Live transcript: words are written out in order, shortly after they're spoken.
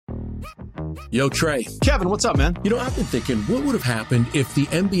Yo, Trey. Kevin, what's up, man? You know, I've been thinking, what would have happened if the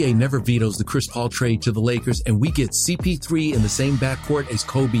NBA never vetoes the Chris Paul trade to the Lakers and we get CP3 in the same backcourt as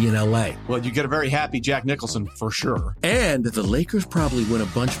Kobe in LA? Well, you get a very happy Jack Nicholson for sure. And the Lakers probably win a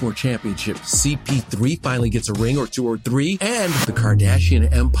bunch more championships. CP3 finally gets a ring or 2 or 3, and the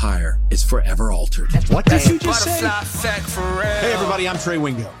Kardashian empire is forever altered. What did you just say? Hey, everybody, I'm Trey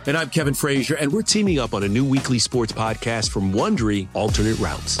Wingo. And I'm Kevin Frazier, and we're teaming up on a new weekly sports podcast from Wondery, Alternate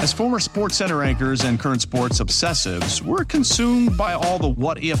Routes. As former Sports Center anchors and current sports obsessives, we're consumed by all the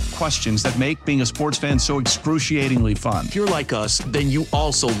what-if questions that make being a sports fan so excruciatingly fun. If you're like us, then you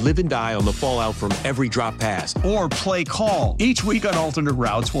also live and die on the fallout from every drop pass. Or play call. Each week on Alternate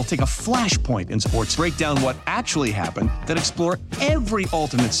Routes, we'll take a flashpoint in sports, break down what actually happened, then explore every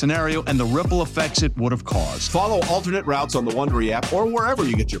alternate scenario and the ripple effects it would have caused. Follow Alternate Routes on the Wondery app or wherever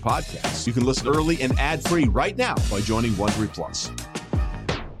you get your podcasts. You can listen early and ad-free right now by joining Wondery Plus.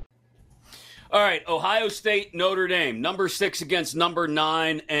 All right, Ohio State, Notre Dame, number 6 against number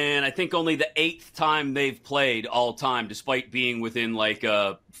 9, and I think only the 8th time they've played all time, despite being within like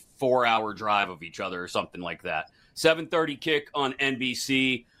a 4-hour drive of each other or something like that. 7:30 kick on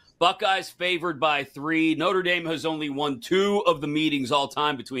NBC. Buckeyes favored by 3. Notre Dame has only won 2 of the meetings all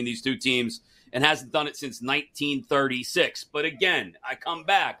time between these two teams and hasn't done it since 1936. But again, I come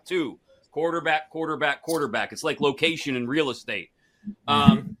back to quarterback. It's like location in real estate.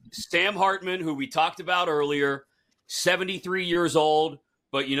 Sam Hartman, who we talked about earlier, 73 years old,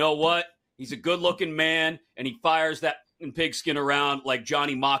 but you know what? He's a good-looking man, and he fires that pigskin around like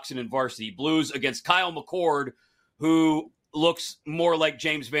Johnny Moxon in Varsity Blues against Kyle McCord, who looks more like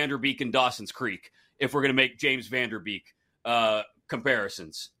James Vanderbeek in Dawson's Creek, if we're going to make James Vanderbeek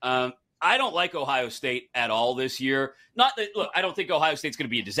comparisons. I don't like Ohio State at all this year. Not that, look, I don't think Ohio State's going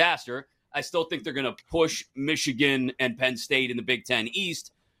to be a disaster. I still think they're going to push Michigan and Penn State in the Big Ten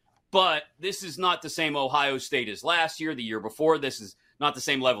East. But this is not the same Ohio State as last year, the year before. This is not the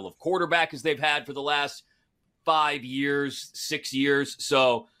same level of quarterback as they've had for the last 5 years, 6 years.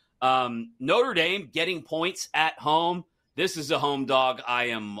 So Notre Dame getting points at home. This is a home dog I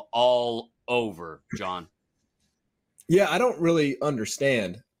am all over, John. Yeah, I don't really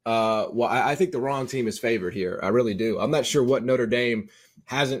understand. Well, I think the wrong team is favored here. I really do. I'm not sure what Notre Dame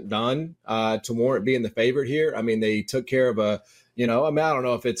hasn't done to warrant being the favorite here. I mean, they took care of I don't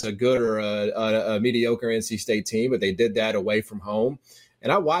know if it's a good or a mediocre NC State team, but they did that away from home.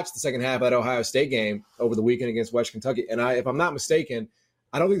 And I watched the second half of that Ohio State game over the weekend against West Kentucky. And if I'm not mistaken,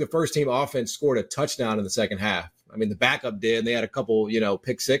 I don't think the first team offense scored a touchdown in the second half. I mean, the backup did, and they had a couple,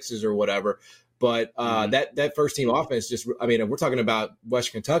 pick sixes or whatever. But that first team offense if we're talking about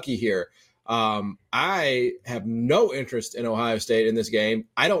West Kentucky here, I have no interest in Ohio State in this game.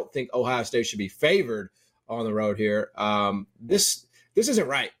 I don't think Ohio State should be favored on the road here. This isn't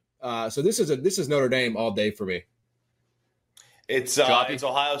right. So this is Notre Dame all day for me. It's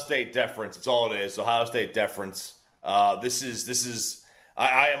Ohio State deference. It's all it is. Ohio State deference. This is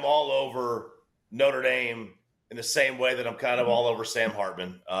I am all over Notre Dame in the same way that I'm kind of all over Sam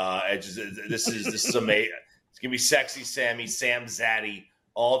Hartman. This is amazing. It's gonna be sexy Sam Zaddy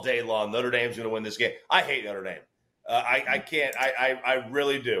all day long. Notre Dame's gonna win this game. I hate Notre Dame. I can't. I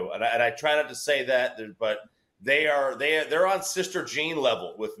really do, and I try not to say that, but they're on Sister Jean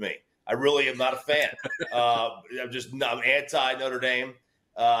level with me. I really am not a fan. I'm anti Notre Dame,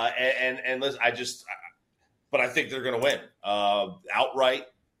 and listen, but I think they're going to win outright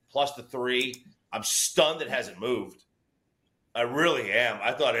plus the 3. I'm stunned it hasn't moved. I really am.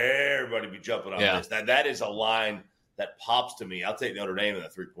 I thought everybody would be jumping on this. That is a line that pops to me. I'll take Notre Dame in the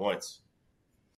 3 points.